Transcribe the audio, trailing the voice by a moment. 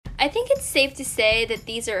I think it's safe to say that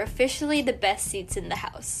these are officially the best seats in the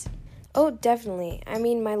house. Oh, definitely. I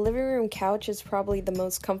mean, my living room couch is probably the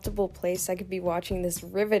most comfortable place I could be watching this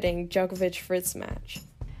riveting Djokovic-Fritz match.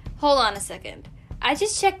 Hold on a second. I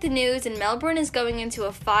just checked the news and Melbourne is going into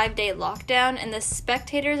a 5-day lockdown and the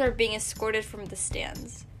spectators are being escorted from the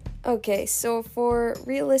stands. Okay, so for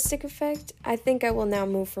realistic effect, I think I will now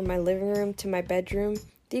move from my living room to my bedroom.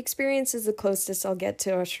 The experience is the closest I'll get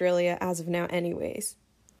to Australia as of now anyways.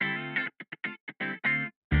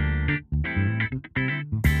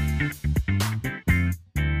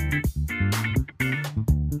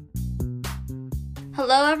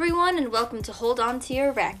 Hello everyone and welcome to Hold On to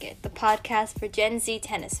Your Racket, the podcast for Gen Z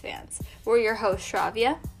tennis fans. We're your hosts,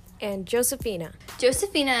 Shravya and Josephina.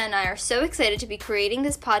 Josephina and I are so excited to be creating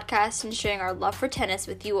this podcast and sharing our love for tennis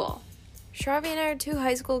with you all. Shravya and I are two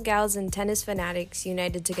high school gals and tennis fanatics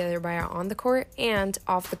united together by our on-the-court and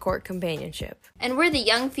off-the-court companionship. And we're the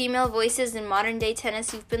young female voices in modern-day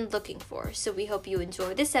tennis you've been looking for, so we hope you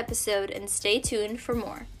enjoy this episode and stay tuned for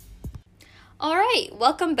more. All right,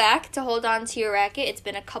 welcome back to Hold On to Your Racket. It's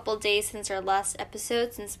been a couple days since our last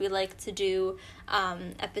episode, since we like to do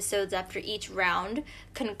episodes after each round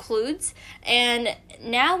concludes. And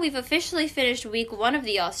now we've officially finished week 1 of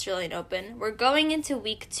the Australian Open. We're going into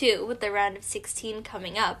week 2 with the round of 16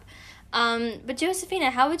 coming up. But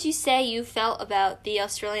Josephina, how would you say you felt about the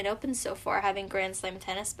Australian Open so far, having Grand Slam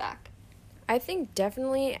tennis back? I think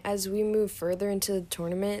definitely as we move further into the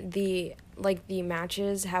tournament, the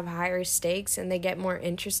matches have higher stakes and they get more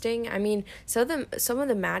interesting. I mean, some of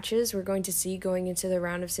the matches we're going to see going into the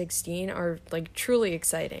round of 16 are truly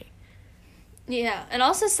exciting. Yeah, and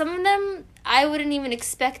also some of them I wouldn't even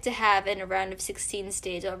expect to have in a round of 16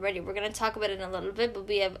 stage already. We're going to talk about it in a little bit, but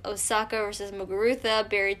we have Osaka versus Muguruza,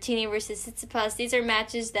 Berrettini versus Tsitsipas. These are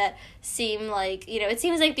matches that seem like, it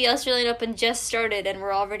seems like the Australian Open just started and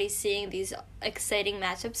we're already seeing these exciting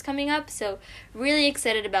matchups coming up, so really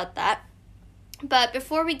excited about that. But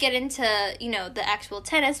before we get into, the actual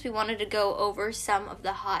tennis, we wanted to go over some of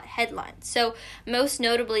the hot headlines. So most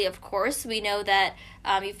notably, of course, we know that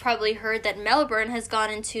you've probably heard that Melbourne has gone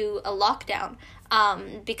into a lockdown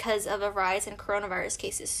because of a rise in coronavirus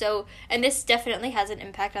cases. And this definitely has an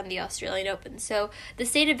impact on the Australian Open. So the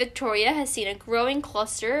state of Victoria has seen a growing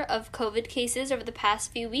cluster of COVID cases over the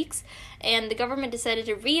past few weeks, and the government decided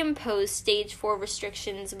to reimpose stage 4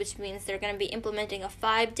 restrictions, which means they're going to be implementing a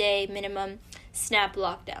 5-day minimum snap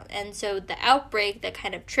lockdown. And so the outbreak that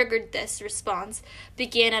kind of triggered this response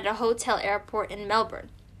began at a hotel airport in Melbourne,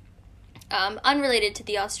 unrelated to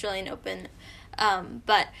the Australian Open.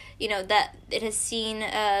 But that it has seen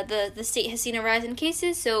the state has seen a rise in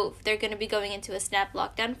cases, so they're going to be going into a snap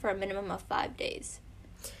lockdown for a minimum of 5 days.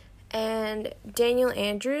 And Daniel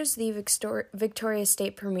Andrews, the Victoria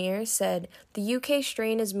State Premier, said, "The UK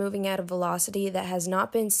strain is moving at a velocity that has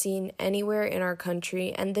not been seen anywhere in our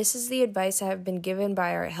country, and this is the advice that have been given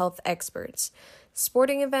by our health experts.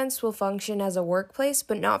 Sporting events will function as a workplace,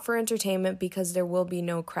 but not for entertainment because there will be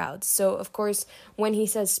no crowds." So, of course, when he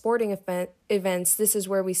says sporting events, this is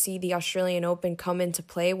where we see the Australian Open come into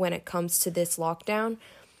play when it comes to this lockdown.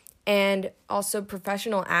 And also,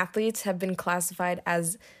 professional athletes have been classified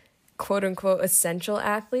as quote-unquote essential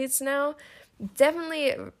athletes now.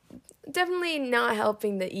 Definitely not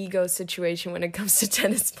helping the ego situation when it comes to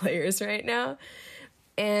tennis players right now.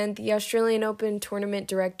 And the Australian Open tournament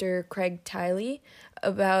director Craig Tiley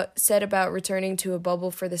said about returning to a bubble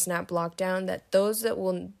for the snap lockdown that those that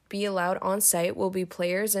will be allowed on site will be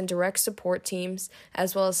players and direct support teams,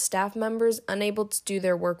 as well as staff members unable to do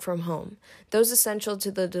their work from home. Those essential to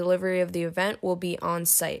the delivery of the event will be on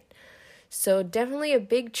site. So definitely a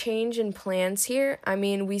big change in plans here. I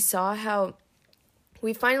mean, we saw how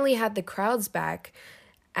we finally had the crowds back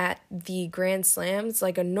at the Grand Slams,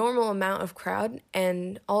 like a normal amount of crowd,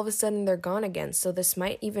 and all of a sudden they're gone again. So this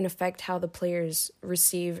might even affect how the players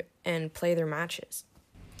receive and play their matches.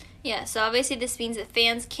 Yeah, so obviously this means that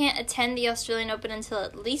fans can't attend the Australian Open until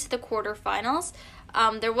at least the quarterfinals.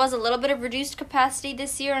 There was a little bit of reduced capacity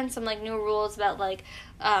this year and some new rules about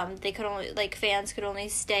they could only fans could only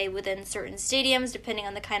stay within certain stadiums depending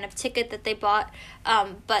on the kind of ticket that they bought.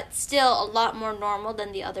 But still a lot more normal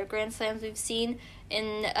than the other Grand Slams we've seen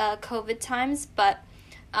in COVID times. But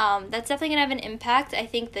that's definitely going to have an impact. I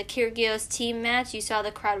think the Kyrgios team match, you saw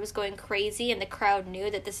the crowd was going crazy and the crowd knew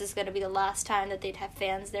that this is going to be the last time that they'd have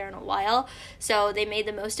fans there in a while. So they made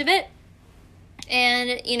the most of it.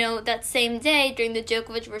 And, that same day, during the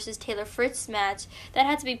Djokovic versus Taylor Fritz match, that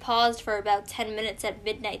had to be paused for about 10 minutes at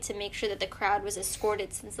midnight to make sure that the crowd was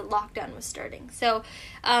escorted since the lockdown was starting. So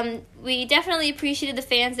we definitely appreciated the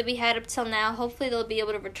fans that we had up till now. Hopefully they'll be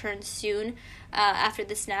able to return soon. after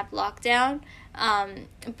the snap lockdown.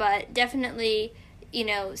 But definitely,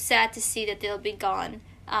 sad to see that they'll be gone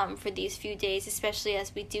for these few days, especially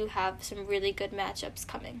as we do have some really good matchups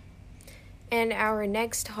coming. And our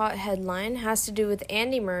next hot headline has to do with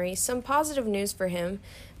Andy Murray. Some positive news for him,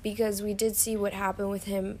 because we did see what happened with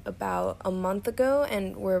him about a month ago,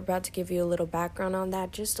 and we're about to give you a little background on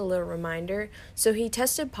that, just a little reminder. So he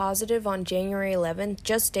tested positive on January 11th,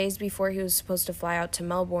 just days before he was supposed to fly out to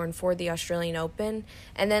Melbourne for the Australian Open.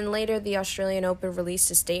 And then later, the Australian Open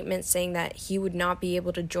released a statement saying that he would not be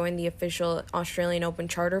able to join the official Australian Open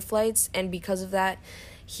charter flights, and because of that,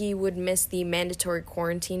 he would miss the mandatory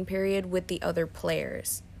quarantine period with the other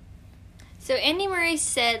players. So Andy Murray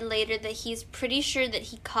said later that he's pretty sure that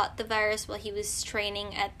he caught the virus while he was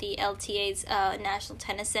training at the LTA's National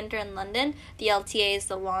Tennis Centre in London. The LTA is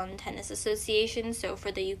the Lawn Tennis Association, so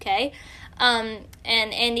for the UK. And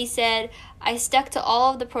Andy said, "I stuck to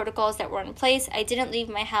all of the protocols that were in place. I didn't leave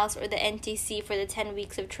my house or the NTC for the 10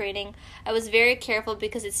 weeks of training. I was very careful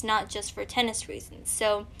because it's not just for tennis reasons."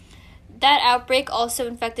 So that outbreak also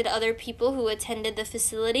infected other people who attended the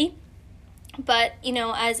facility. But,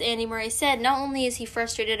 as Andy Murray said, not only is he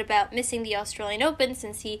frustrated about missing the Australian Open,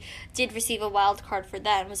 since he did receive a wild card for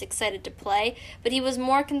that and was excited to play, but he was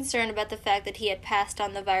more concerned about the fact that he had passed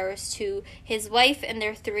on the virus to his wife and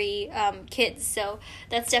their 3 kids. So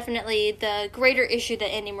that's definitely the greater issue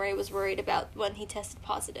that Andy Murray was worried about when he tested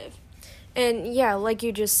positive. And yeah, like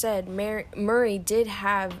you just said, Murray did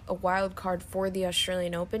have a wild card for the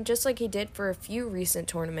Australian Open, just like he did for a few recent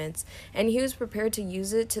tournaments, and he was prepared to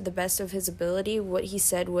use it to the best of his ability. What he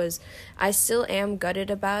said was, "I still am gutted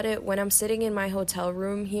about it. When I'm sitting in my hotel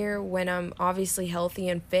room here, when I'm obviously healthy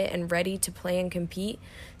and fit and ready to play and compete,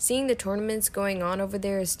 seeing the tournaments going on over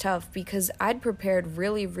there is tough because I'd prepared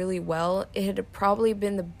really, really well. It had probably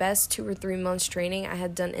been the best 2 or 3 months training I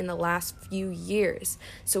had done in the last few years."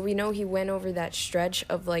 So we know he went over that stretch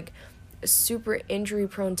of like a super injury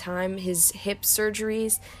prone time, his hip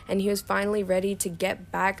surgeries, and he was finally ready to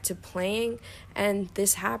get back to playing, and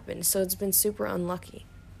this happened. So it's been super unlucky.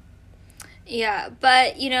 Yeah,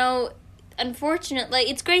 but unfortunately,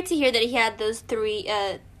 it's great to hear that he had those 3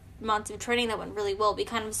 months of training that went really well. We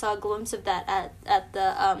kind of saw a glimpse of that at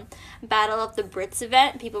the Battle of the Brits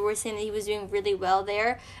event. People were saying that he was doing really well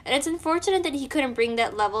there, and it's unfortunate that he couldn't bring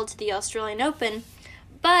that level to the Australian Open.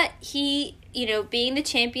 But he, being the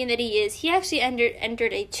champion that he is, he actually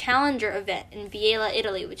entered a challenger event in Biella,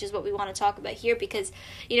 Italy, which is what we want to talk about here because,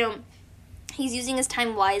 he's using his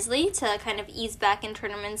time wisely to kind of ease back in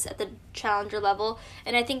tournaments at the challenger level.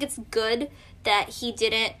 And I think it's good that he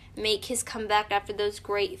didn't make his comeback after those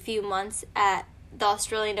great few months at the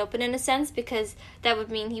Australian Open in a sense, because that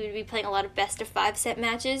would mean he would be playing a lot of best-of-5 set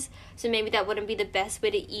matches, so maybe that wouldn't be the best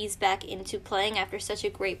way to ease back into playing after such a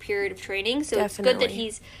great period of training. So Definitely. It's good that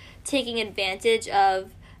he's taking advantage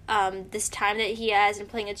of this time that he has and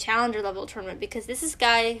playing a challenger level tournament, because this is a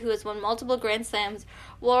guy who has won multiple Grand Slams,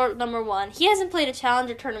 world number 1. He hasn't played a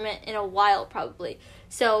challenger tournament in a while probably,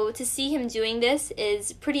 so to see him doing this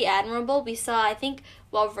is pretty admirable. We saw, I think,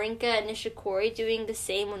 Wawrinka and Nishikori doing the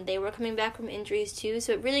same when they were coming back from injuries too,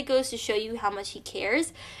 so it really goes to show you how much he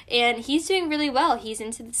cares, and he's doing really well. He's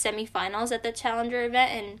into the semifinals at the challenger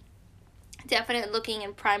event and definitely looking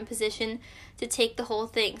in prime position to take the whole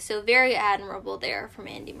thing. So very admirable there from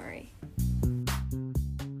Andy Murray.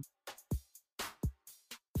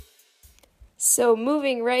 So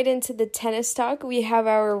moving right into the tennis talk, we have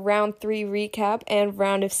our round 3 recap and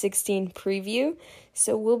round of 16 preview.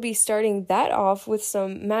 So we'll be starting that off with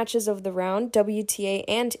some matches of the round, WTA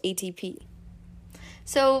and ATP.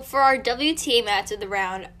 So for our WTA match of the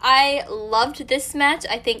round, I loved this match.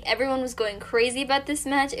 I think everyone was going crazy about this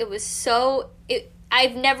match.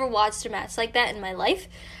 I've never watched a match like that in my life.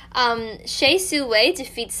 Shea Su Wei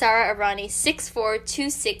defeats Sara Errani 6-4,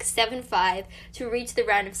 2-6, 7-5 to reach the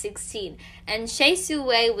round of 16. And Shea Su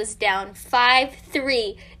Wei was down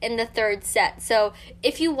 5-3 in the third set. So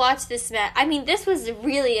if you watch this match, this was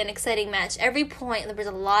really an exciting match. Every point, there was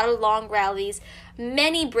a lot of long rallies,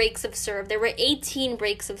 many breaks of serve. There were 18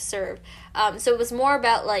 breaks of serve. So it was more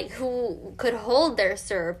about who could hold their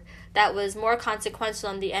serve that was more consequential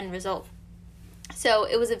in the end result. So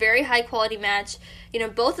it was a very high-quality match.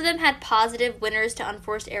 Both of them had positive winners to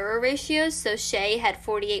unforced error ratios. So Shea had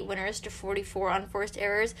 48 winners to 44 unforced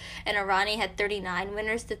errors, and Errani had 39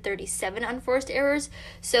 winners to 37 unforced errors.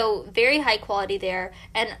 So very high quality there.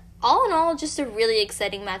 And all in all, just a really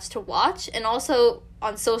exciting match to watch. And also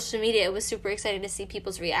on social media, it was super exciting to see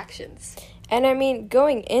people's reactions. And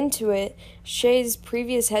going into it, Shea's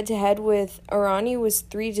previous head-to-head with Errani was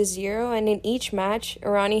 3-0, and in each match,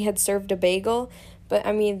 Errani had served a bagel. But,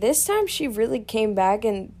 I mean, this time she really came back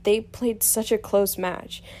and they played such a close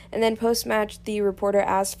match. And then post-match, the reporter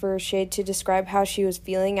asked for Shea to describe how she was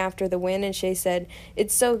feeling after the win, and Shea said,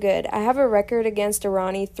 "It's so good. I have a record against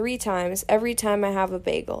Irani 3 times every time I have a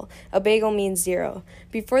bagel. A bagel means 0.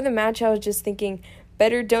 Before the match, I was just thinking,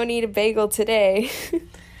 better don't eat a bagel today."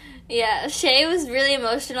 Yeah, Shea was really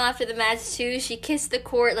emotional after the match, too. She kissed the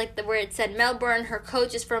court, where it said Melbourne. Her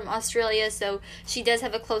coach is from Australia, so she does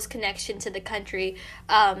have a close connection to the country.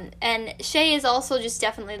 And Shea is also just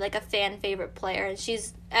definitely, a fan-favorite player. And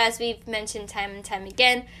she's, as we've mentioned time and time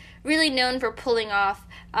again, really known for pulling off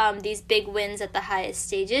these big wins at the highest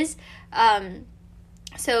stages.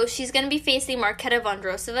 So she's going to be facing Marketa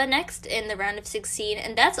Vondrousova next in the round of 16,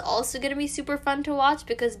 and that's also going to be super fun to watch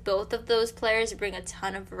because both of those players bring a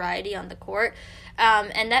ton of variety on the court.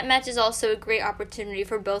 And that match is also a great opportunity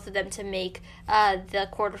for both of them to make the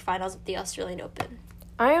quarterfinals of the Australian Open.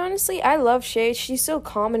 I love Shea. She's so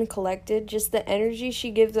calm and collected. Just the energy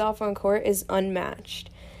she gives off on court is unmatched.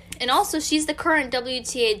 And also, she's the current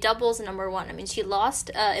WTA doubles number 1. I mean, she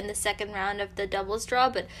lost in the second round of the doubles draw,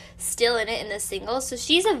 but still in it in the singles. So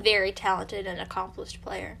she's a very talented and accomplished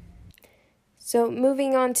player. So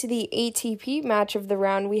moving on to the ATP match of the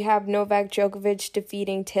round, we have Novak Djokovic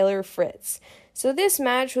defeating Taylor Fritz. So this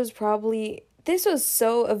match was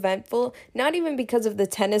so eventful, not even because of the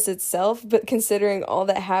tennis itself, but considering all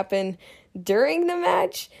that happened during the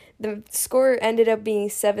match. The score ended up being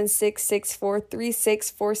 7-6, 6-4,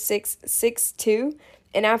 3-6, 4-6, 6-2.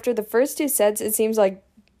 And after the first 2 sets, it seemed like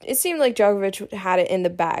Djokovic had it in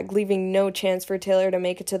the bag, leaving no chance for Taylor to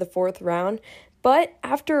make it to the 4th round. But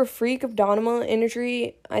after a freak abdominal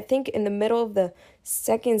injury, I think in the middle of the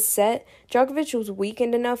second set, Djokovic was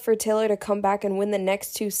weakened enough for Taylor to come back and win the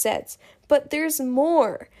next 2 sets. But there's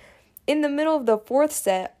more. In the middle of the 4th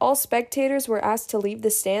set, all spectators were asked to leave the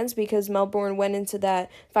stands because Melbourne went into that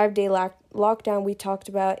 5-day lockdown we talked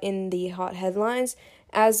about in the hot headlines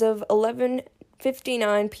as of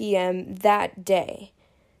 11:59 p.m. that day.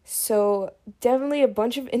 So definitely a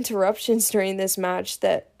bunch of interruptions during this match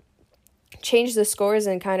that changed the scores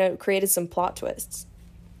and kind of created some plot twists.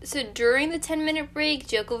 So during the 10-minute break,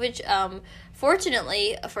 Djokovic,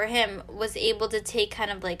 fortunately for him, was able to take kind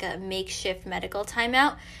of a makeshift medical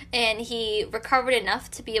timeout, and he recovered enough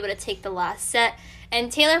to be able to take the last set.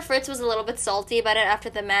 And Taylor Fritz was a little bit salty about it after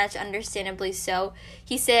the match, understandably so.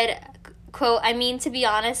 He said, quote, "I mean, to be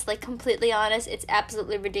honest, completely honest, it's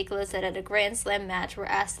absolutely ridiculous that at a Grand Slam match we're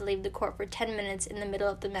asked to leave the court for 10 minutes in the middle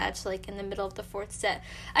of the match, in the middle of the 4th set."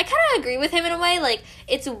 I kind of agree with him in a way.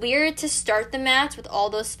 It's weird to start the match with all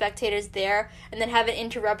those spectators there and then have an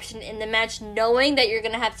interruption in the match knowing that you're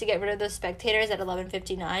going to have to get rid of those spectators at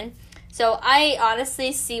 11:59. So I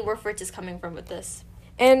honestly see where Fritz is coming from with this.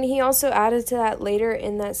 And he also added to that later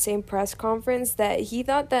in that same press conference that he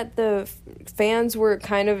thought that the fans were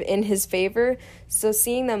kind of in his favor. So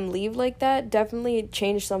seeing them leave like that definitely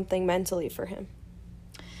changed something mentally for him.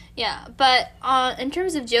 Yeah, but in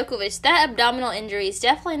terms of Djokovic, that abdominal injury is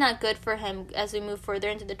definitely not good for him as we move further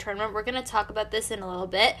into the tournament. We're going to talk about this in a little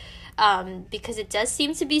bit because it does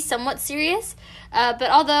seem to be somewhat serious. But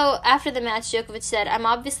although after the match, Djokovic said, "I'm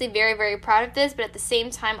obviously very, very proud of this, but at the same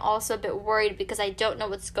time also a bit worried because I don't know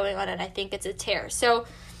what's going on and I think it's a tear." So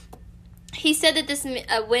he said that this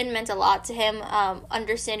win meant a lot to him,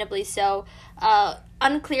 understandably so.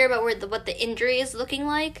 Unclear about what the injury is looking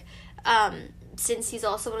like. Since he's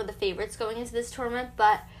also one of the favorites going into this tournament.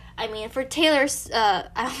 But, I mean, for I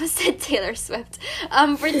almost said Taylor Swift.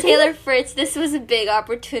 For Taylor Fritz, this was a big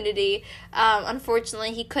opportunity.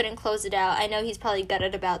 Unfortunately, he couldn't close it out. I know he's probably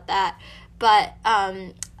gutted about that. But,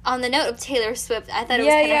 on the note of Taylor Swift, I thought it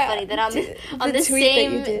was kind of funny that on the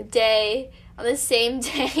same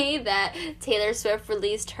day that Taylor Swift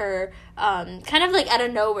released her, kind of out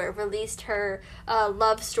of nowhere, released her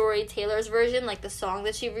Love Story Taylor's version, the song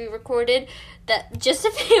that she re-recorded, that just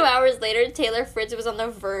a few hours later, Taylor Fritz was on the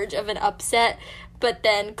verge of an upset, but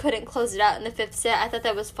then couldn't close it out in the 5th set. I thought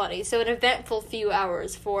that was funny. So an eventful few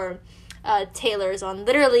hours for Taylor's on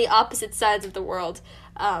literally opposite sides of the world.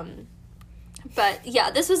 But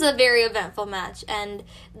yeah, this was a very eventful match and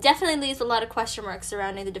definitely leaves a lot of question marks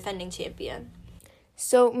surrounding the defending champion.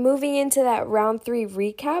 So moving into that round 3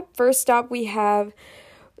 recap, first up we have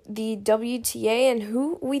the WTA and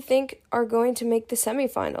who we think are going to make the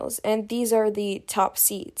semifinals. And these are the top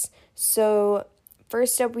seeds. So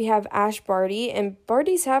First up, we have Ash Barty, and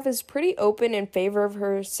Barty's half is pretty open in favor of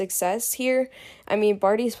her success here. I mean,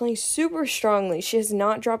 Barty's playing super strongly. She has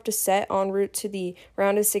not dropped a set en route to the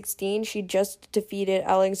round of 16. She just defeated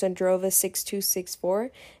Alexandrova 6-2,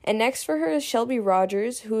 6-4. And next for her is Shelby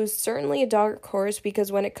Rogers, who is certainly a dark horse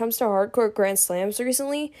because when it comes to hardcourt Grand Slams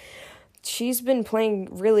recently, she's been playing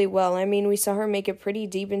really well. I mean, we saw her make it pretty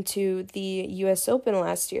deep into the U.S. Open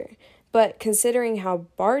last year. But considering how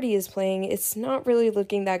Barty is playing, it's not really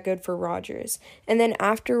looking that good for Rogers. And then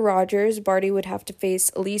after Rogers, Barty would have to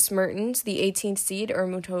face Elise Mertens, the 18th seed, or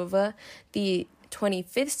Mutova, the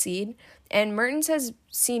 25th seed. And Mertens has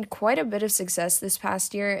seen quite a bit of success this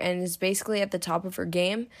past year and is basically at the top of her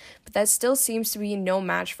game. But that still seems to be no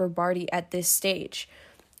match for Barty at this stage.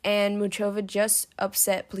 And Muchova just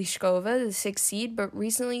upset Pliskova, the 6th seed, but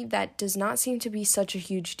recently that does not seem to be such a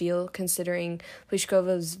huge deal considering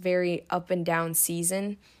Pliskova's very up and down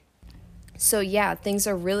season. So yeah, things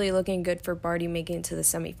are really looking good for Barty making it to the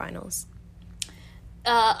semifinals.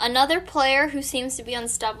 Another player who seems to be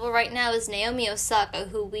unstoppable right now is Naomi Osaka,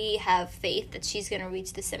 who we have faith that she's going to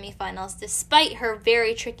reach the semifinals despite her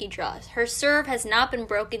very tricky draws. Her serve has not been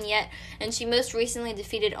broken yet, and she most recently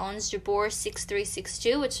defeated Ons Jabeur 6-3,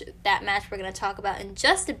 6-2, which that match we're going to talk about in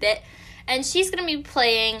just a bit. And she's going to be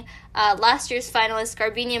playing last year's finalist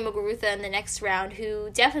Garbiñe Muguruza in the next round, who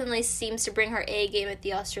definitely seems to bring her A game at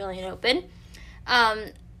the Australian Open.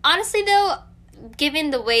 Honestly, though, given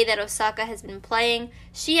the way that Osaka has been playing,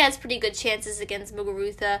 she has pretty good chances against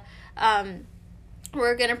Muguruza.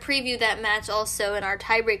 We're going to preview that match also in our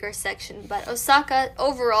tiebreaker section, but Osaka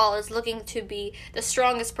overall is looking to be the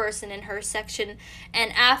strongest person in her section,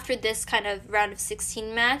 and after this kind of round of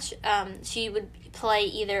 16 match, she would play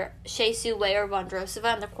either Shea Su Wei or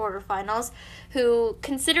Vondrousova in the quarterfinals, who,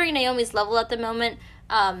 considering Naomi's level at the moment,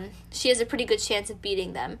 she has a pretty good chance of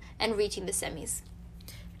beating them and reaching the semis.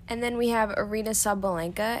 And then we have Arina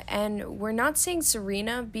Sabalenka, and we're not saying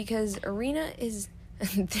Serena because Arina is...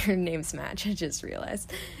 their names match, I just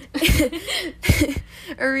realized.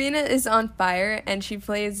 Arina is on fire, and she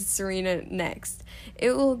plays Serena next.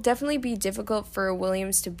 It will definitely be difficult for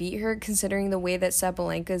Williams to beat her, considering the way that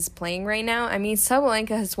Sabalenka is playing right now. I mean,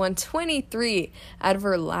 Sabalenka has won 23 out of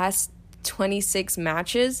her last 26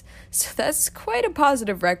 matches, so that's quite a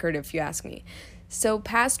positive record if you ask me. So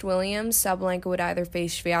past Williams, Sabalenka would either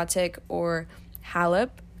face Swiatek or Halep,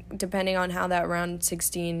 depending on how that round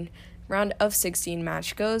of 16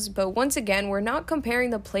 match goes. But once again, we're not comparing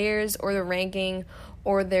the players or the ranking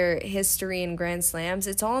or their history in Grand Slams.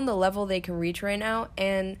 It's all on the level they can reach right now,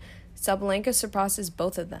 and Sabalenka surpasses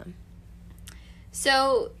both of them.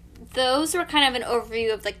 So those were kind of an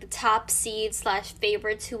overview of like the top seeds /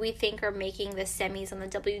 favorites who we think are making the semis on the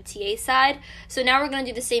WTA side. So now we're going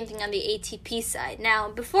to do the same thing on the ATP side.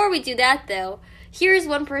 Now, before we do that though, here's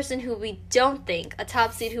one person who we don't think, a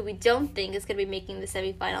top seed who we don't think is going to be making the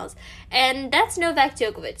semifinals, and that's Novak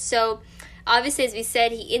Djokovic. So obviously, as we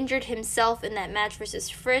said, he injured himself in that match versus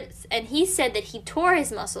Fritz, and he said that he tore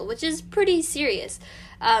his muscle, which is pretty serious.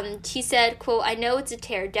 He said, quote, "I know it's a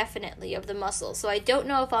tear, definitely, of the muscle, so I don't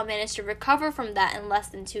know if I'll manage to recover from that in less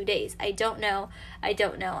than 2 days. I don't know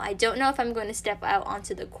if I'm going to step out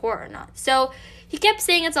onto the court or not." So he kept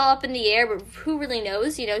saying it's all up in the air, but who really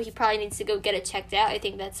knows? You know, he probably needs to go get it checked out. I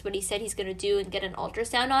think that's what he said he's going to do and get an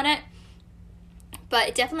ultrasound on it. But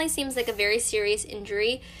it definitely seems like a very serious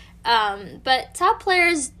injury. But top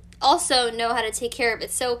players also know how to take care of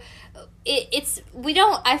it. So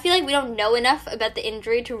I feel like we don't know enough about the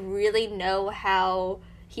injury to really know how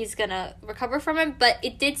he's gonna recover from it, but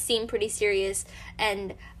it did seem pretty serious,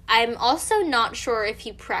 and I'm also not sure if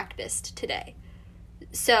he practiced today.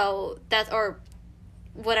 So or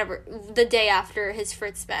whatever, the day after his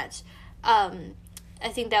Fritz match. I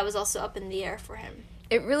think that was also up in the air for him.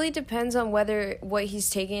 It really depends on whether what he's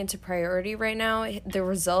taking into priority right now, the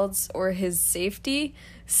results or his safety.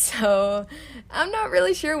 So I'm not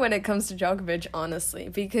really sure when it comes to Djokovic, honestly,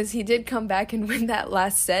 because he did come back and win that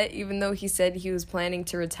last set, even though he said he was planning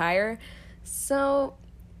to retire. So,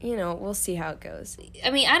 you know, we'll see how it goes.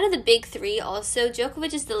 I mean, out of the big three also,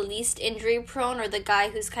 Djokovic is the least injury prone, or the guy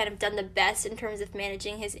who's kind of done the best in terms of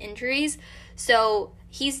managing his injuries. So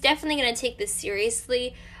he's definitely going to take this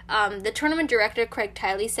seriously. The tournament director, Craig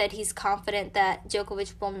Tiley, said he's confident that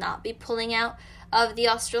Djokovic will not be pulling out of the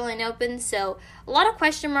Australian Open. So a lot of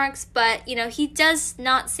question marks, but, you know, he does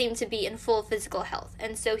not seem to be in full physical health.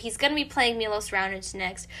 And so he's going to be playing Milos Raonic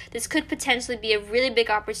next. This could potentially be a really big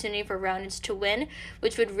opportunity for Raonic to win,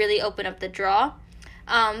 which would really open up the draw.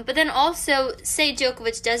 But then also, say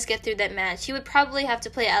Djokovic does get through that match, he would probably have to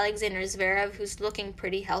play Alexander Zverev, who's looking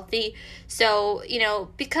pretty healthy. So,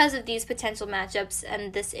 because of these potential matchups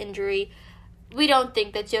and this injury, we don't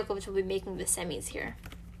think that Djokovic will be making the semis here.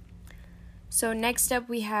 So next up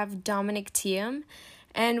we have Dominic Thiem.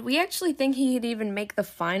 And we actually think he could even make the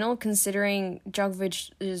final, considering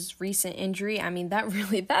Djokovic's recent injury. I mean,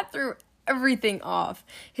 that threw everything off.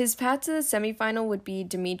 His path to the semifinal would be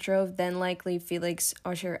Dimitrov, then likely Felix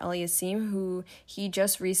Auger-Aliassime, who he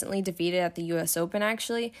just recently defeated at the U.S. Open,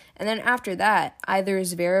 actually. And then after that, either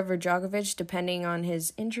Zverev or Djokovic, depending on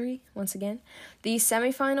his injury, once again. The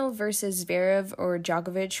semifinal versus Zverev or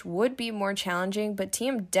Djokovic would be more challenging, but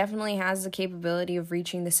Thiem definitely has the capability of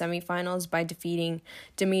reaching the semifinals by defeating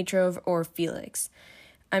Dimitrov or Felix.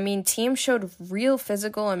 I mean, Thiem showed real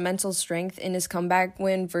physical and mental strength in his comeback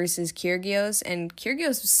win versus Kyrgios, and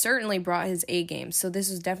Kyrgios certainly brought his A game, so this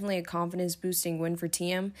was definitely a confidence-boosting win for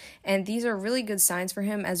Thiem, and these are really good signs for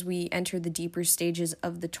him as we enter the deeper stages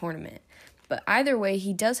of the tournament. But either way,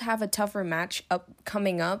 he does have a tougher match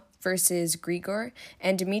coming up versus Grigor,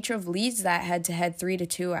 and Dimitrov leads that head-to-head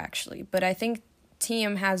 3-2, actually. But I think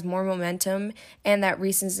Thiem has more momentum, and that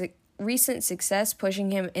recent success pushing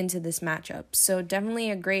him into this matchup. So definitely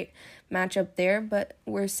a great matchup there, but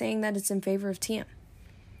we're saying that it's in favor of Thiem.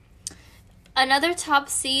 Another top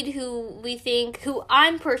seed who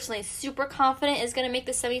I'm personally super confident is going to make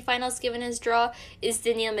the semifinals given his draw is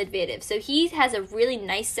Daniil Medvedev. So he has a really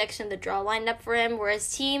nice section of the draw lined up for him, whereas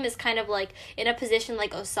Thiem is kind of like in a position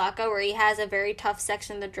like Osaka where he has a very tough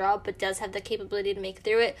section of the draw but does have the capability to make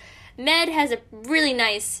through it. Med has a really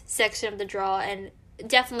nice section of the draw and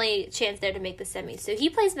definitely a chance there to make the semis. So he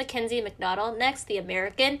plays Mackenzie McDonald next, the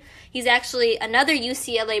American. He's actually another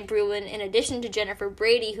UCLA Bruin in addition to Jennifer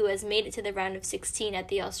Brady, who has made it to the round of 16 at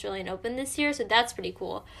the Australian Open this year, so that's pretty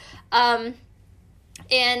cool. And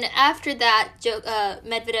after that,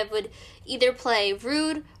 Medvedev would either play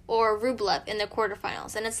Ruud or Rublev in the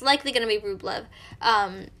quarterfinals, and it's likely going to be Rublev,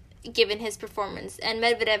 given his performance. And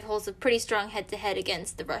Medvedev holds a pretty strong head-to-head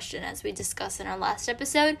against the Russian, as we discussed in our last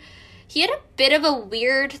episode. He had a bit of a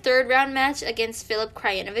weird third-round match against Filip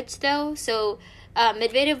Krajinovic, though. So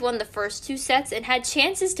Medvedev won the first 2 sets and had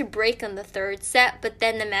chances to break on the third set, but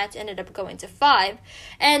then the match ended up going to 5.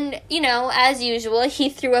 And, as usual, he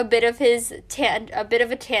threw a bit of a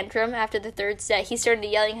tantrum after the third set. He started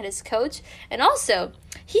yelling at his coach. And also,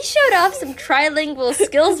 he showed off some trilingual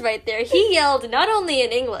skills right there. He yelled not only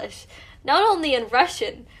in English, not only in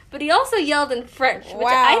Russian, but he also yelled in French, which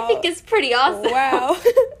I think is pretty awesome. Wow.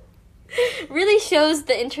 Really shows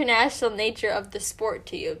the international nature of the sport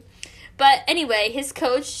to you. But anyway, his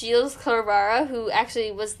coach, Gilles Clervara, who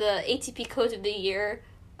actually was the ATP Coach of the Year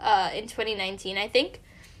in 2019, I think,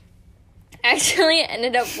 actually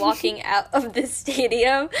ended up walking out of the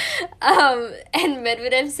stadium. And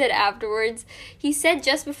Medvedev said afterwards, he said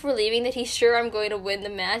just before leaving that he's sure I'm going to win the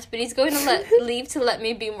match, but he's going to leave to let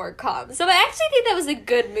me be more calm. So I actually think that was a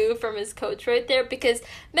good move from his coach right there, because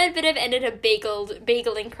Medvedev ended up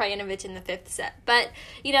bageling Krajinovic in the 5th set. But,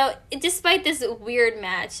 despite this weird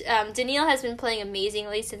match, Daniil has been playing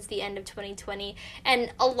amazingly since the end of 2020,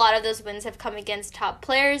 and a lot of those wins have come against top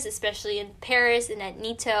players, especially in Paris and at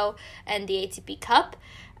Nitto and the ATP Cup.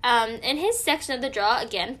 And his section of the draw,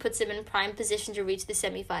 again, puts him in prime position to reach the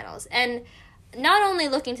semifinals. And not only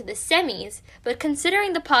looking to the semis, but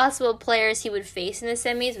considering the possible players he would face in the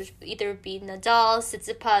semis, which would either be Nadal,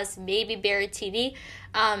 Tsitsipas, maybe Berrettini,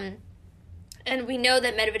 and we know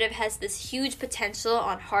that Medvedev has this huge potential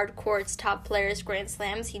on hard courts, top players, Grand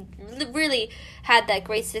Slams. He really had that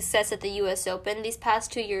great success at the U.S. Open these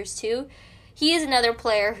past 2 years, too. He is another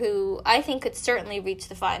player who I think could certainly reach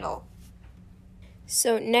the final.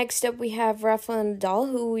 So next up we have Rafael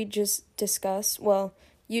Nadal, who we just discussed. Well,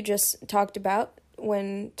 you just talked about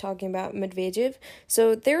when talking about Medvedev.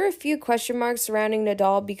 So there are a few question marks surrounding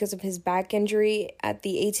Nadal because of his back injury at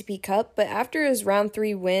the ATP Cup, but after his round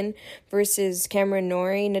 3 win versus Cameron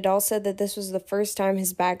Norrie, Nadal said that this was the first time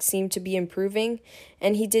his back seemed to be improving,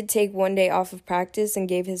 and he did take 1 day off of practice and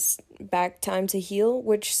gave his back time to heal,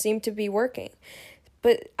 which seemed to be working.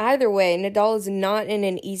 But either way, Nadal is not in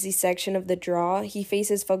an easy section of the draw. He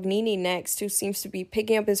faces Fognini next, who seems to be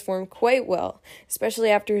picking up his form quite well, especially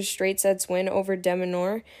after his straight sets win over de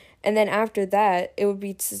Minaur. And then after that, it would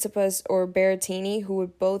be Tsitsipas or Berrettini, who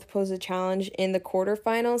would both pose a challenge in the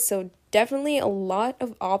quarterfinals. So definitely a lot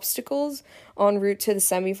of obstacles en route to the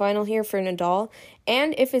semifinal here for Nadal.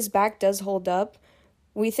 And if his back does hold up,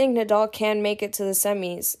 we think Nadal can make it to the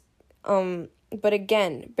semis. But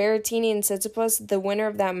again, Berrettini and Tsitsipas, the winner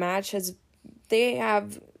of that match, they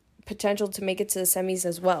have potential to make it to the semis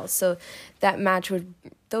as well. So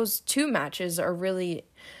those two matches are really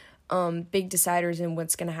big deciders in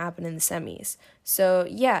what's going to happen in the semis. So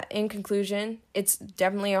yeah, in conclusion, it's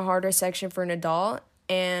definitely a harder section for Nadal,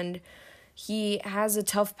 and he has a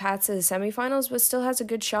tough path to the semifinals, but still has a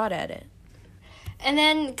good shot at it. And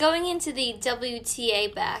then going into the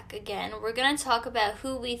WTA back again, we're going to talk about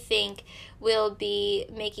who we think will be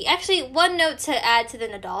making... Actually, one note to add to the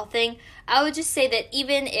Nadal thing. I would just say that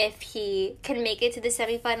even if he can make it to the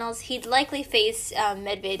semifinals, he'd likely face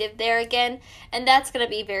Medvedev there again. And that's going to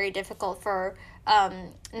be very difficult for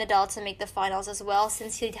Nadal to make the finals as well,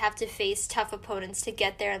 since he'd have to face tough opponents to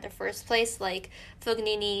get there in the first place, like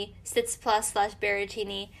Fognini, Tsitsipas /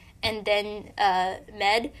 Berrettini, and then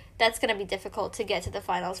Med. That's going to be difficult to get to the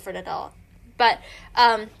finals for Nadal. But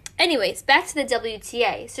anyways, back to the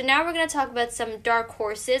WTA. So now we're going to talk about some dark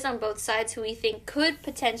horses on both sides who we think could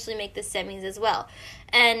potentially make the semis as well.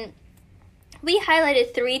 And we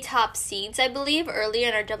highlighted 3 top seeds, I believe, earlier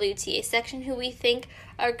in our WTA section who we think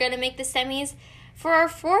are going to make the semis. For our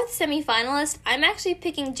 4th semifinalist, I'm actually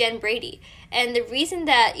picking Jen Brady. And the reason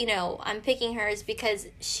that, I'm picking her is because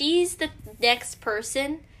she's the next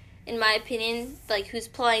person, in my opinion, who's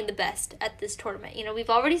playing the best at this tournament.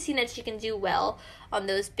 We've already seen that she can do well on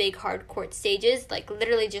those big hard court stages,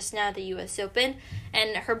 literally just now the US Open.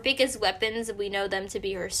 And her biggest weapons, we know them to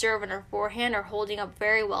be her serve and her forehand, are holding up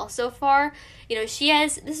very well so far. This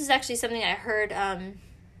is actually something I heard on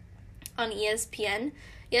ESPN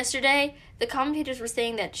yesterday. The commentators were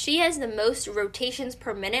saying that she has the most rotations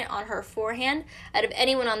per minute on her forehand out of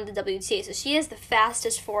anyone on the WTA. So she has the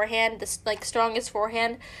fastest forehand, the strongest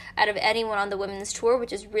forehand out of anyone on the women's tour,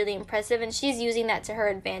 which is really impressive. And she's using that to her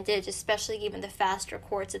advantage, especially given the faster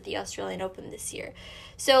courts at the Australian Open this year.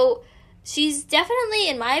 So she's definitely,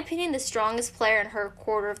 in my opinion, the strongest player in her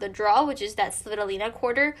quarter of the draw, which is that Svitolina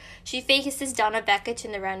quarter. She faces Donna Vekic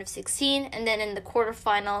in the round of 16, and then in the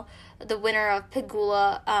quarterfinal, the winner of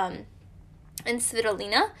Pegula and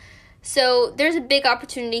Svitolina. So there's a big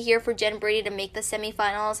opportunity here for Jen Brady to make the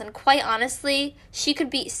semifinals, and quite honestly, she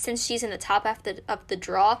could be, since she's in the top half of the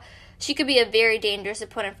draw, she could be a very dangerous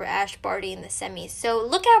opponent for Ash Barty in the semis. So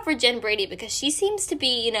look out for Jen Brady, because she seems to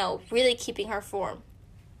be, really keeping her form.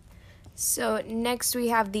 So next we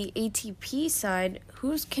have the ATP side.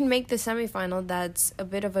 Who can make the semifinal? That's a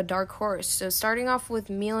bit of a dark horse. So starting off with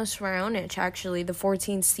Milos Raonic, actually, the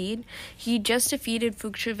 14th seed. He just defeated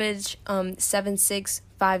Fucsovics 7-6,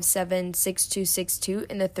 5-7, 6-2,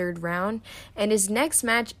 6-2 in the 3rd round. And his next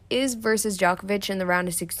match is versus Djokovic in the round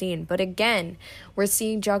of 16. But again, we're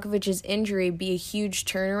seeing Djokovic's injury be a huge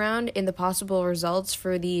turnaround in the possible results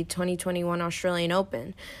for the 2021 Australian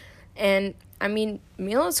Open. And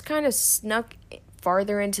Milos kind of snuck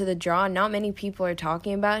farther into the draw. Not many people are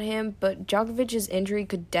talking about him, but Djokovic's injury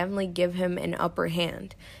could definitely give him an upper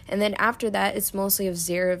hand. And then after that, it's mostly a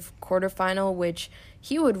Zverev quarterfinal, which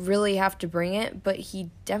he would really have to bring it, but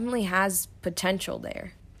he definitely has potential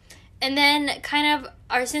there. And then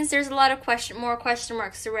since there's a lot of more question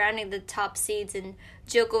marks surrounding the top seeds in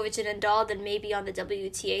Djokovic and Nadal than maybe on the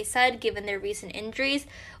WTA side, given their recent injuries,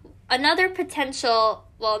 another kind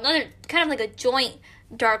of like a joint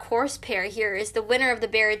dark horse pair here is the winner of the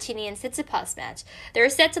Berrettini and Tsitsipas match. They're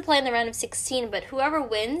set to play in the round of 16, but whoever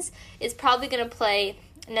wins is probably going to play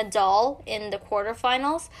Nadal in the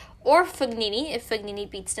quarterfinals, or Fognini if Fognini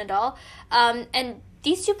beats Nadal. And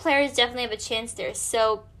these two players definitely have a chance there.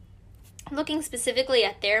 So looking specifically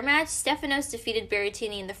at their match, Stefanos defeated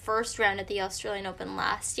Berrettini in the 1st round at the Australian Open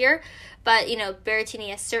last year. But, Berrettini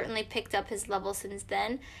has certainly picked up his level since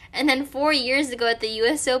then. And then 4 years ago at the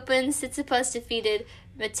US Open, Tsitsipas defeated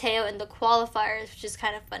Matteo in the qualifiers, which is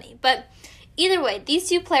kind of funny. But either way, these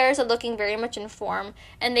two players are looking very much in form,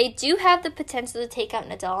 and they do have the potential to take out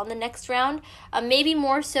Nadal in the next round. Maybe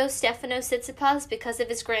more so Stefanos Tsitsipas because of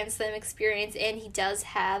his Grand Slam experience, and he does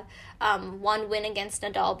have one win against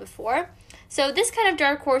Nadal before. So this kind of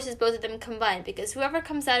dark horse is both of them combined, because whoever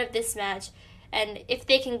comes out of this match, and if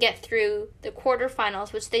they can get through the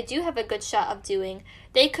quarterfinals, which they do have a good shot of doing,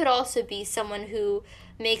 they could also be someone who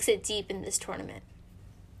makes it deep in this tournament.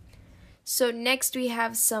 So next we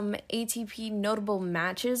have some ATP notable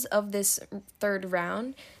matches of this 3rd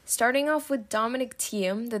round. Starting off with Dominic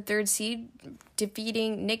Thiem, the 3rd seed,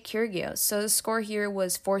 defeating Nick Kyrgios. So the score here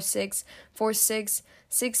was 4-6, 4-6,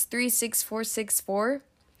 6-3, 6-4, 6-4.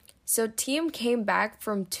 So Thiem came back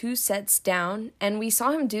from 2 sets down, and we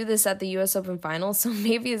saw him do this at the US Open Finals, so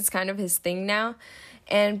maybe it's kind of his thing now.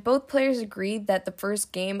 And both players agreed that the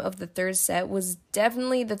first game of the third set was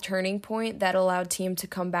definitely the turning point that allowed Thiem to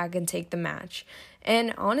come back and take the match.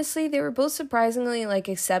 And honestly, they were both surprisingly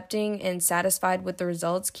accepting and satisfied with the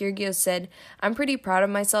results. Kyrgios said, "I'm pretty proud of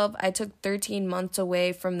myself. I took 13 months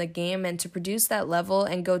away from the game, and to produce that level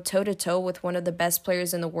and go toe-to-toe with one of the best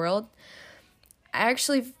players in the world, I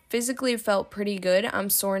actually physically felt pretty good. I'm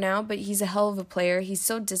sore now, but he's a hell of a player. He's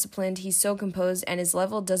so disciplined, he's so composed, and his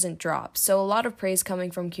level doesn't drop." So a lot of praise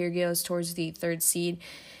coming from Kyrgios towards the third seed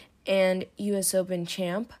and US Open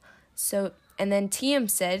champ. And then Thiem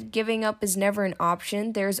said, "Giving up is never an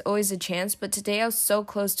option. There's always a chance, but today I was so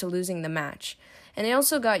close to losing the match." And I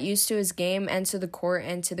also got used to his game and to the court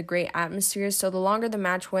and to the great atmosphere, so the longer the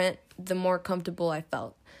match went, the more comfortable I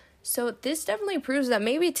felt. So this definitely proves that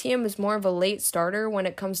maybe Thiem is more of a late starter when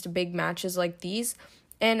it comes to big matches like these.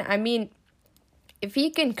 And I mean, if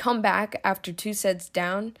he can come back after 2 sets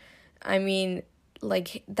down, I mean,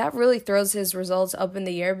 that really throws his results up in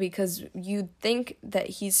the air, because you think that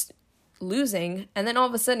he's losing, and then all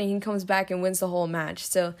of a sudden he comes back and wins the whole match.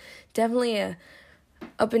 So definitely a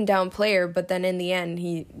up and down player, but then in the end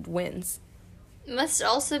he wins. Must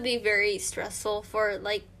also be very stressful for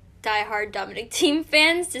diehard Dominic Thiem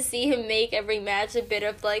fans to see him make every match a bit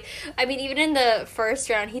of even in the first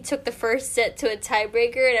round he took the first set to a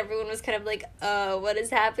tiebreaker and everyone was kind of what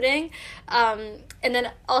is happening, and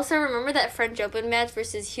then also remember that French Open match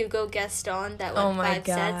versus Hugo Gaston that went 5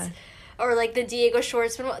 sets. Or the Diego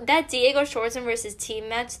Schwartzman. That Diego Schwartzman versus Thiem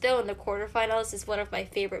match, though, in the quarterfinals is one of my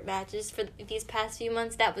favorite matches for these past few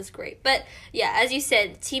months. That was great. But, yeah, as you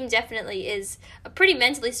said, Thiem definitely is a pretty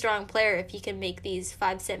mentally strong player if he can make these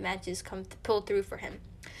 5-set matches pull through for him.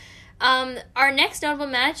 Our next notable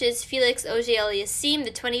match is Felix Auger-Aliassime,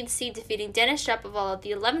 the 20th seed, defeating Denis Shapovalov,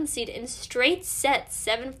 the 11th seed, in straight sets,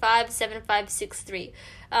 7-5, 7-5, 6-3.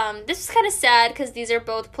 This is kind of sad because these are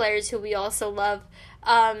both players who we also love.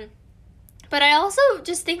 But I also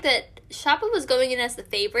just think that Shapo was going in as the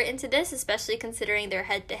favorite into this, especially considering their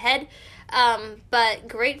head-to-head. But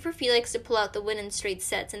great for Felix to pull out the win in straight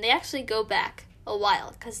sets. And they actually go back a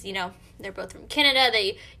while because, they're both from Canada.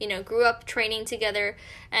 They, grew up training together.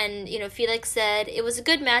 And, Felix said, "It was a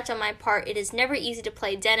good match on my part. It is never easy to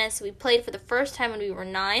play Denis. We played for the first time when we were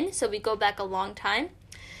 9, so we go back a long time."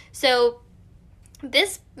 So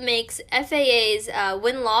this makes FAA's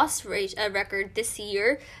win-loss record this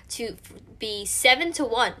year to be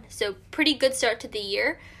 7-1, so pretty good start to the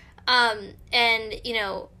year. And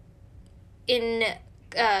in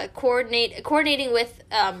coordinating with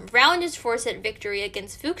Raonich's 4-set victory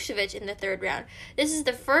against Vukcevic in the third round, this is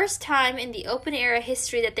the first time in the Open era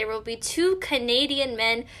history that there will be 2 Canadian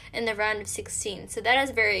men in the round of 16. So that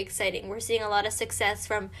is very exciting. We're seeing a lot of success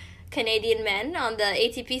from Canadian men on the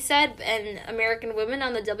ATP side and American women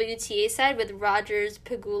on the WTA side with Rogers,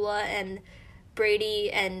 Pegula, and Brady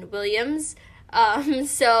and Williams.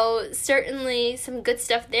 So certainly some good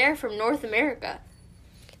stuff there from North America.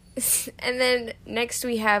 And then next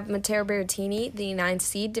we have Matteo Berrettini, the 9th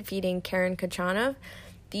seed, defeating Karen Khachanov,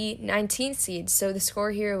 the 19th seed. So the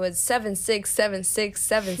score here was 7-6, 7-6,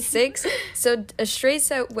 7-6. So a straight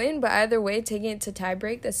set win, but either way, taking it to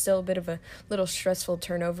tiebreak, that's still a bit of a little stressful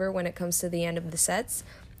turnover when it comes to the end of the sets.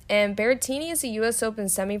 And Berrettini is a US Open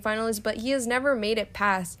semifinalist, but he has never made it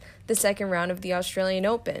past the second round of the Australian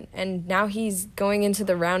Open. And now he's going into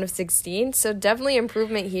the round of 16. So definitely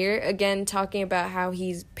improvement here. Again, talking about how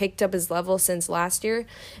he's picked up his level since last year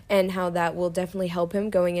and how that will definitely help him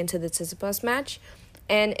going into the Tsitsipas match.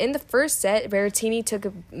 And in the first set, Berrettini took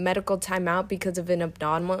a medical timeout because of an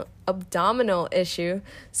abdominal issue.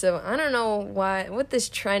 So I don't know what this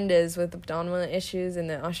trend is with abdominal issues in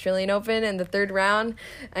the Australian Open in the third round.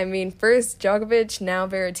 I mean, first Djokovic, now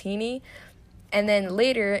Berrettini. And then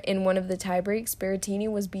later, in one of the tiebreaks,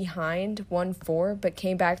 Berrettini was behind 1-4, but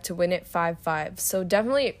came back to win it 5-5. So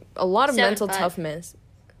definitely a lot of mental toughness.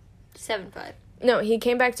 7-5. No, he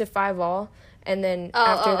came back to 5-all. And then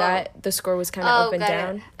after that, the score was kind of up and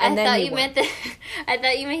down. And I thought you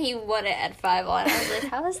meant he won it at 5-all. And I was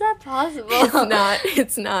like, how is that possible?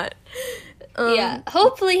 It's not. Yeah,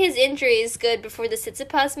 hopefully his injury is good before the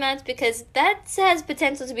Tsitsipas match because that has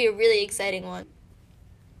potential to be a really exciting one.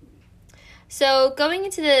 So, going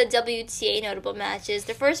into the WTA notable matches,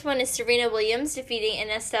 the first one is Serena Williams defeating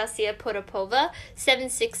Anastasia Potapova,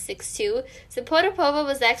 7-6, 6-2. So, Potapova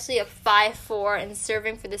was actually a 5-4 and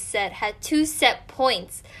serving for the set, had 2 set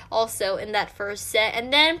points also in that first set,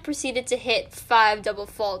 and then proceeded to hit 5 double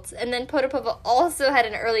faults. And then Potapova also had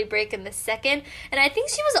an early break in the second, and I think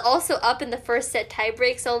she was also up in the first set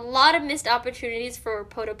tiebreak, so a lot of missed opportunities for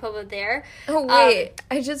Potapova there. Oh, wait,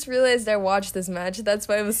 I just realized I watched this match. That's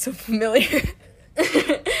why it was so familiar.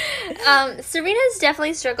 Serena's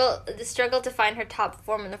definitely struggled to find her top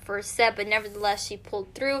form in the first set, but nevertheless she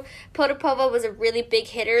pulled through. Potapova was a really big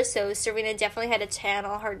hitter, so Serena definitely had to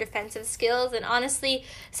channel her defensive skills. And honestly,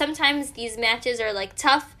 sometimes these matches are like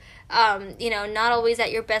tough. Not always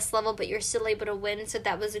at your best level, but you're still able to win. So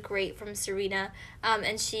that was great from Serena.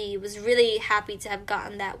 And she was really happy to have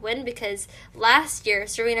gotten that win because last year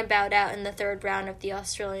Serena bowed out in the third round of the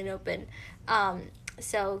Australian Open.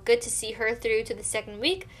 So good to see her through to the second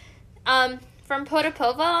week. From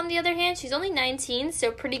Potapova, on the other hand, she's only 19, so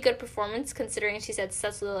pretty good performance considering she's had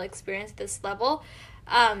such little experience at this level.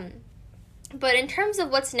 But in terms of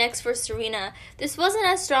what's next for Serena, this wasn't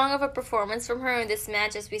as strong of a performance from her in this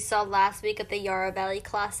match as we saw last week at the Yarra Valley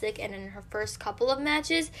Classic and in her first couple of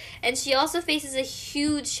matches. And she also faces a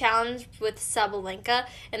huge challenge with Sabalenka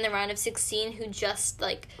in the round of 16, who just,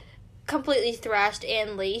 completely thrashed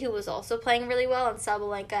Ann Lee, who was also playing really well. And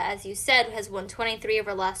Sabalenka, as you said, has won 23 of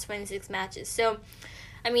her last 26 matches. So,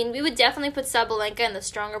 we would definitely put Sabalenka in the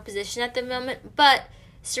stronger position at the moment, but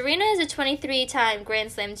Serena is a 23-time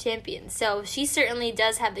Grand Slam champion, so she certainly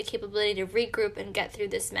does have the capability to regroup and get through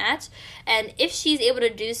this match. And if she's able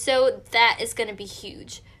to do so, that is going to be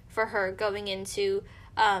huge for her going into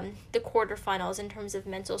the quarterfinals in terms of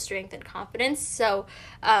mental strength and confidence. So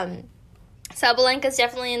Sabalenka's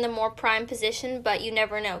definitely in the more prime position, but you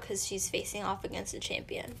never know because she's facing off against a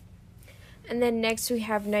champion. And then next we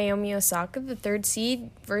have Naomi Osaka, the 3rd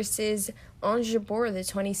seed, versus Ons Jabeur, the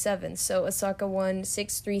 27th. So Osaka won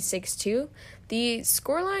 6-3, 6-2. The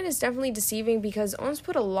scoreline is definitely deceiving because Ons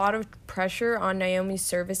put a lot of pressure on Naomi's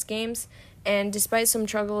service games, and despite some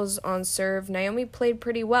struggles on serve, Naomi played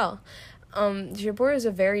pretty well. Jabeur is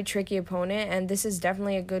a very tricky opponent, and this is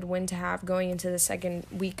definitely a good win to have going into the second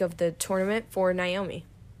week of the tournament for Naomi.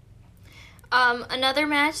 Another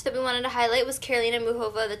match that we wanted to highlight was Karolina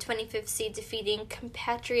Muchova, the 25th seed, defeating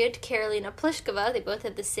compatriot Karolina Pliskova. They both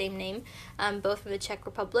have the same name, both from the Czech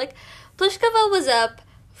Republic. Pliskova was up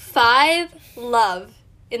 5-love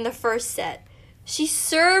in the first set. She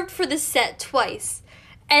served for the set twice,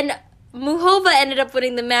 and Muchova ended up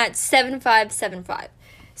winning the match 7-5, 7-5.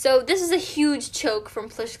 So this is a huge choke from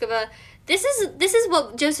Pliskova. This is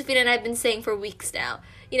what Josephine and I have been saying for weeks now.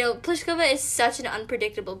 Pliskova is such an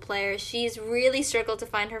unpredictable player. She's really struggled to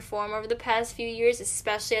find her form over the past few years,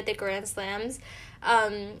 especially at the Grand Slams.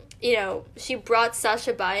 She brought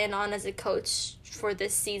Sasha Bayan on as a coach for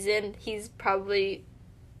this season. He's probably...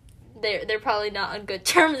 They're probably not on good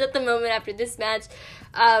terms at the moment after this match.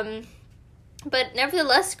 But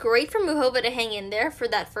nevertheless, great for Muchova to hang in there for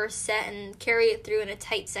that first set and carry it through in a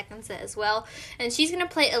tight second set as well. And she's going to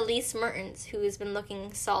play Elise Mertens, who has been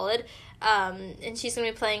looking solid. And she's going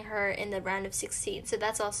to be playing her in the round of 16. So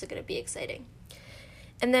that's also going to be exciting.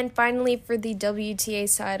 And then finally, for the WTA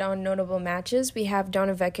side on notable matches, we have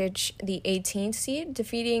Donna Vekic, the 18th seed,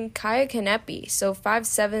 defeating Kaia Kanepi. So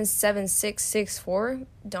 5-7, 7-6, 6-4.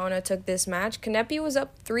 Donna took this match. Kanepi was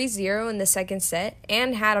up 3-0 in the second set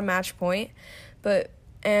and had a match point.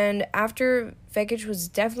 And after Vekic was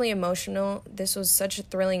definitely emotional, this was such a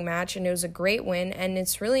thrilling match, and it was a great win, and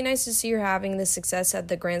it's really nice to see her having the success at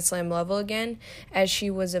the Grand Slam level again, as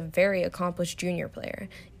she was a very accomplished junior player.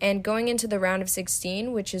 And going into the round of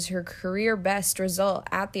 16, which is her career best result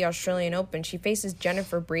at the Australian Open, she faces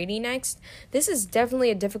Jennifer Brady next. This is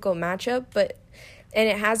definitely a difficult matchup, and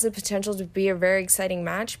it has the potential to be a very exciting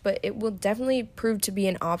match, but it will definitely prove to be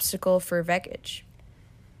an obstacle for Vekic.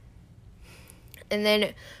 And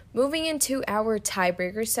then moving into our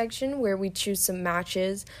tiebreaker section, where we choose some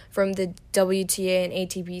matches from the WTA and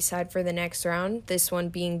ATP side for the next round, this one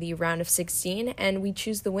being the round of 16, and we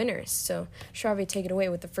choose the winners. So, Shravi, take it away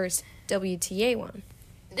with the first WTA one.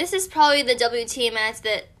 This is probably the WTA match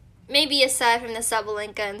that, maybe aside from the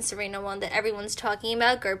Sabalenka and Serena one, that everyone's talking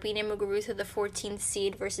about. Garbiñe Muguruza, the 14th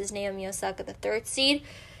seed, versus Naomi Osaka, the 3rd seed.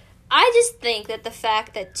 I just think that the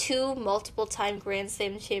fact that 2 multiple-time Grand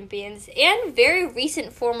Slam champions and very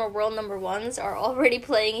recent former world number ones are already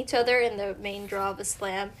playing each other in the main draw of a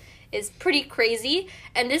slam is pretty crazy.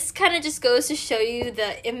 And this kind of just goes to show you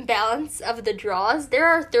the imbalance of the draws. There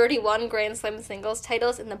are 31 Grand Slam singles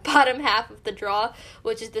titles in the bottom half of the draw,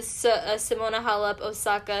 which is the Simona Halep,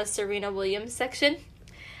 Osaka, Serena Williams section.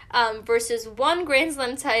 Versus 1 Grand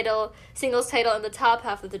Slam singles title in the top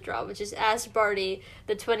half of the draw, which is Ash Barty,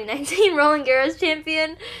 the 2019 Roland Garros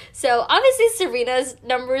champion. So obviously Serena's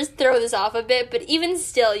numbers throw this off a bit, but even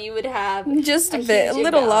still you would have just a bit, a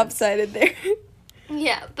little lopsided there.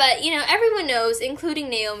 Yeah, but everyone knows, including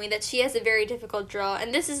Naomi, that she has a very difficult draw,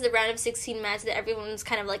 and this is the round of 16 match that everyone's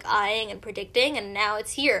kind of eyeing and predicting, and now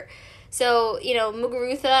it's here. So,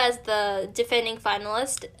 Muguruza, as the defending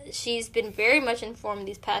finalist, she's been very much in form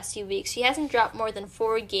these past few weeks. She hasn't dropped more than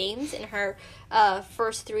 4 games in her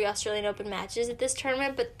first 3 Australian Open matches at this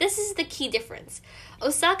tournament, but this is the key difference.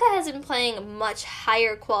 Osaka has been playing much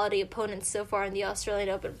higher quality opponents so far in the Australian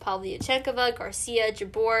Open. Pavlyuchenkova, Garcia,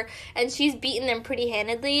 Jabeur, and she's beaten them pretty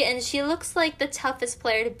handedly, and she looks like the toughest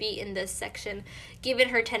player to beat in this section, given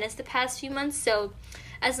her tennis the past few months. So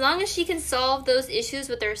as long as she can solve those issues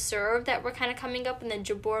with her serve that were kind of coming up in the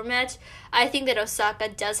Jabeur match, I think that Osaka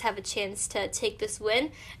does have a chance to take this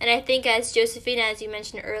win. And I think, as Josephina, as you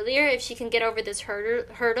mentioned earlier, if she can get over this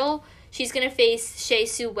hurdle, she's going to face Shea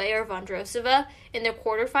Su Wei or Vondrousova in the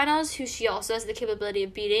quarterfinals, who she also has the capability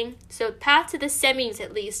of beating. So path to the semis,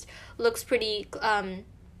 at least, looks pretty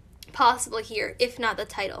possible here, if not the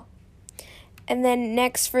title. And then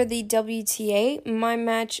next for the WTA, my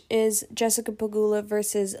match is Jessica Pegula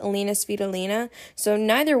versus Alina Svitolina. So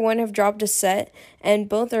neither one have dropped a set, and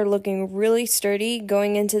both are looking really sturdy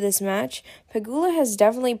going into this match. Pegula has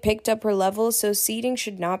definitely picked up her level, so seeding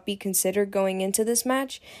should not be considered going into this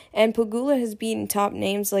match. And Pegula has beaten top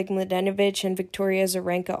names like Mladenovic and Victoria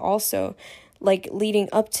Azarenka also, leading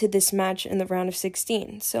up to this match in the round of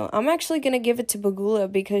 16. So I'm actually going to give it to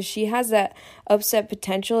Pegula because she has that upset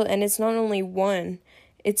potential, and it's not only one,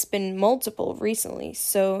 it's been multiple recently.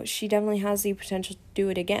 So she definitely has the potential to do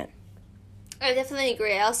it again. I definitely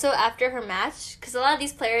agree. Also, after her match, because a lot of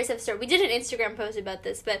these players have started, we did an Instagram post about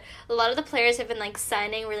this, but a lot of the players have been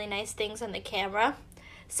signing really nice things on the camera.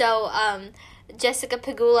 So, Jessica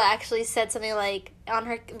Pegula actually said something on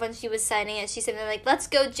her, when she was signing it, she said something like, "Let's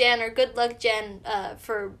go, Jen," or "Good luck, Jen,"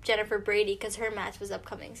 for Jennifer Brady, because her match was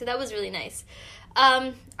upcoming. So that was really nice.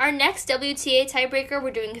 Our next WTA tiebreaker,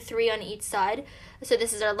 we're doing 3 on each side. So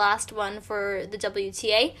this is our last one for the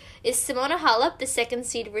WTA, is Simona Halep, the 2nd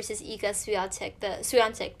seed, versus Iga Swiatek,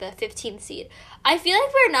 the 15th seed. I feel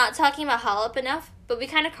like we're not talking about Halep enough, but we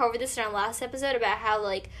kind of covered this in our last episode about how,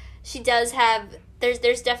 she does have,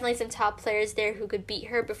 there's definitely some top players there who could beat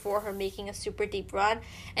her before her making a super deep run,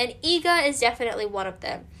 and Iga is definitely one of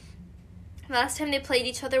them. Last time they played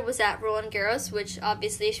each other was at Roland Garros, which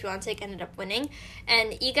obviously Swiatek ended up winning,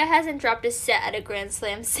 and Iga hasn't dropped a set at a Grand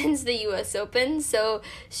Slam since the US Open, so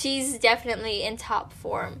she's definitely in top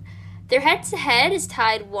form. Their head-to-head is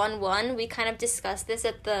tied 1-1. We kind of discussed this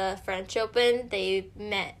at the French Open. They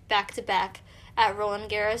met back-to-back at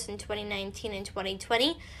Roland Garros in 2019 and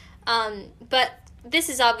 2020. But this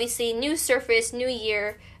is obviously new surface, new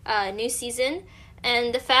year, new season,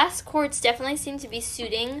 and the fast courts definitely seem to be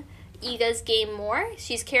suiting Iga's game more.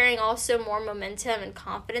 She's carrying also more momentum and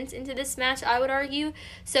confidence into this match, I would argue.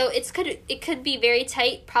 So it could be very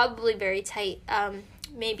tight, probably very tight,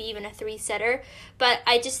 maybe even a 3-setter. But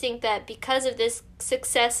I just think that because of this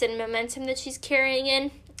success and momentum that she's carrying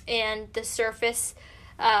in and the surface,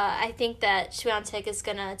 I think that Swiatek is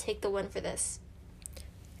going to take the win for this.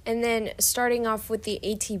 And then starting off with the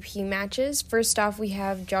ATP matches, first off we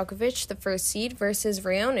have Djokovic, the 1st seed, versus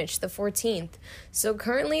Raonic, the 14th. So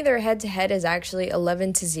currently their head-to-head is actually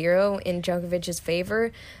 11-0 in Djokovic's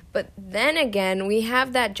favor. But then again, we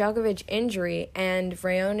have that Djokovic injury and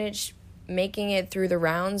Raonic making it through the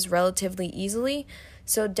rounds relatively easily.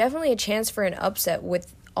 So definitely a chance for an upset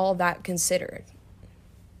with all that considered.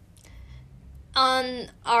 On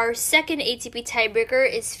our second ATP tiebreaker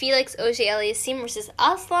is Felix Auger-Aliassime versus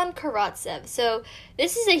Aslan Karatsev. So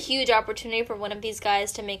this is a huge opportunity for one of these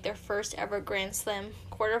guys to make their first ever Grand Slam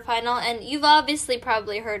quarterfinal. And you've obviously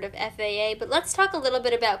probably heard of FAA, but let's talk a little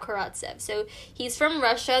bit about Karatsev. So he's from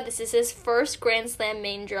Russia. This is his first Grand Slam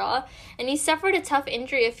main draw. And he suffered a tough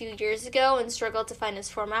injury a few years ago and struggled to find his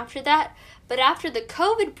form after that. But after the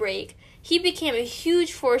COVID break, he became a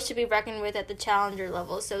huge force to be reckoned with at the challenger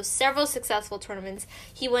level. So several successful tournaments.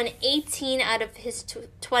 He won 18 out of his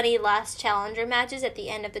 20 last challenger matches at the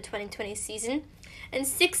end of the 2020 season. And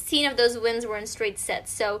 16 of those wins were in straight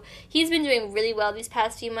sets. So he's been doing really well these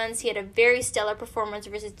past few months. He had a very stellar performance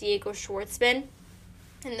versus Diego Schwartzman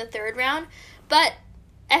in the 3rd round. But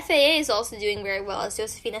FAA is also doing very well. As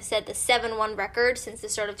Josefina said, the 7-1 record since the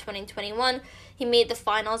start of 2021. He made the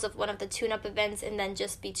finals of one of the tune-up events and then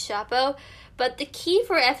just beat Shapo. But the key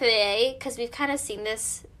for FAA, because we've kind of seen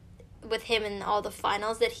this with him in all the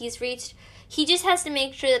finals that he's reached, he just has to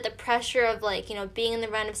make sure that the pressure of being in the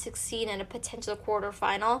round of 16 and a potential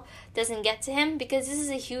quarterfinal doesn't get to him, because this is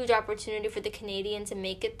a huge opportunity for the Canadian to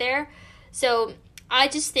make it there. So I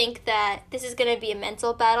just think that this is going to be a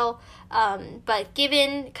mental battle, but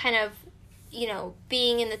given kind of,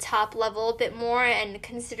 being in the top level a bit more and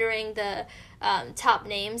considering the top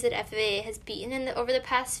names that FAA has beaten over the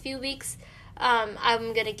past few weeks,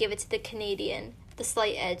 I'm going to give it to the Canadian the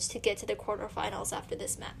slight edge to get to the quarterfinals after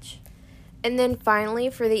this match. And then finally,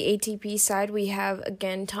 for the ATP side, we have,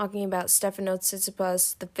 again, talking about Stefanos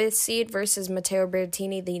Tsitsipas, the 5th seed, versus Matteo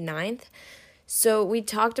Berrettini, the 9th. So we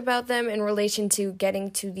talked about them in relation to getting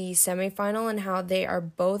to the semifinal and how they are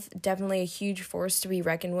both definitely a huge force to be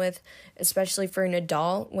reckoned with, especially for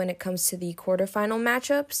Nadal when it comes to the quarterfinal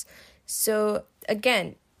matchups. So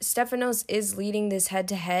again, Stefanos is leading this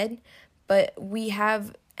head-to-head, but we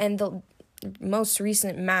have, and the most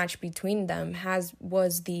recent match between them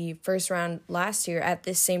was the first round last year at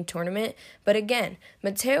this same tournament. But again,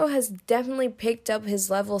 Matteo has definitely picked up his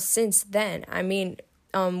level since then. I mean,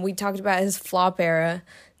 we talked about his flop era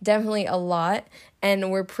definitely a lot, and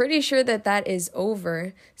we're pretty sure that is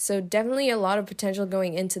over. So definitely a lot of potential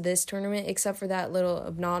going into this tournament, except for that little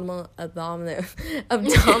abdominal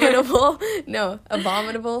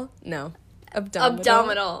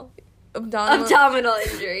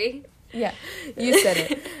injury. Yeah, you said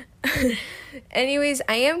it. Anyways,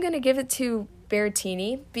 I am going to give it to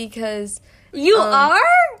Berrettini because... You are?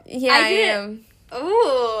 Yeah, I am.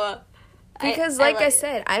 Ooh. Because, I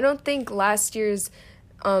said, I don't think last year's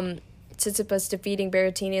Tsitsipas defeating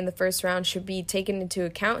Berrettini in the first round should be taken into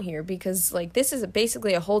account here because, this is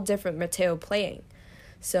basically a whole different Matteo playing.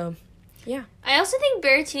 So, yeah. I also think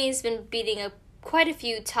Berrettini's been beating up quite a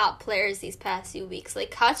few top players these past few weeks.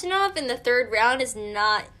 Kachanov in the third round is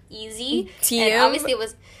not easy. And obviously it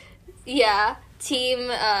was, Team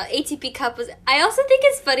ATP Cup was... I also think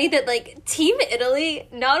it's funny that, Team Italy,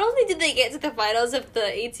 not only did they get to the finals of the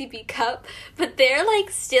ATP Cup, but they're,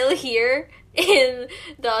 still here in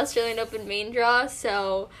the Australian Open main draw,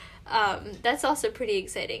 so that's also pretty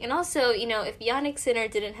exciting. And also, if Yannick Sinner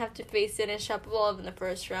didn't have to face Denis Shapovalov in the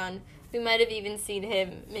first round, we might have even seen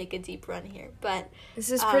him make a deep run here, but...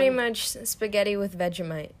 This is pretty much spaghetti with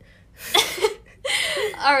Vegemite.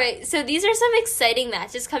 All right, so these are some exciting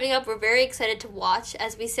matches coming up. We're very excited to watch.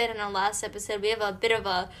 As we said in our last episode, we have a bit of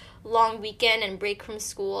a long weekend and break from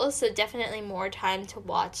school, so definitely more time to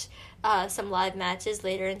watch some live matches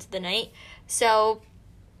later into the night. So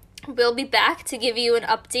we'll be back to give you an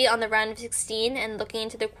update on the round of 16 and looking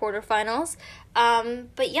into the quarterfinals.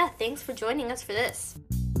 But yeah, thanks for joining us for this.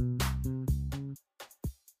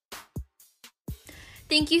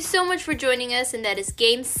 Thank you so much for joining us, and that is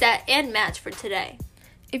game, set, and match for today.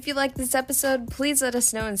 If you like this episode, please let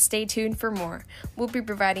us know and stay tuned for more. We'll be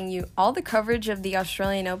providing you all the coverage of the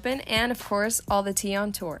Australian Open and, of course, all the tea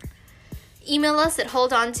on tour. Email us at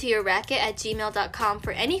holdontoyourracket@gmail.com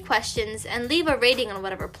for any questions, and leave a rating on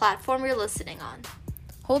whatever platform you're listening on.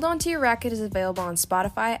 Hold On To Your Racket is available on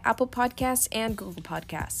Spotify, Apple Podcasts, and Google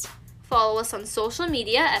Podcasts. Follow us on social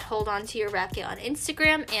media at Hold On To Your Racket on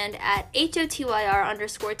Instagram and at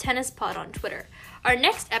HOTYR_tennispod on Twitter. Our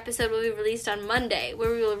next episode will be released on Monday,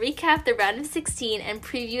 where we will recap the round of 16 and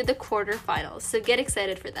preview the quarterfinals, so get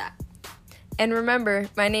excited for that. And remember,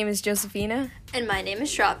 my name is Josephina. And my name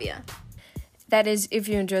is Shravya. That is, if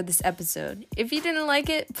you enjoyed this episode. If you didn't like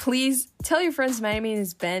it, please tell your friends my name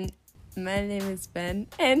is Ben.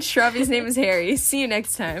 And Shravya's name is Harry. See you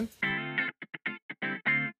next time.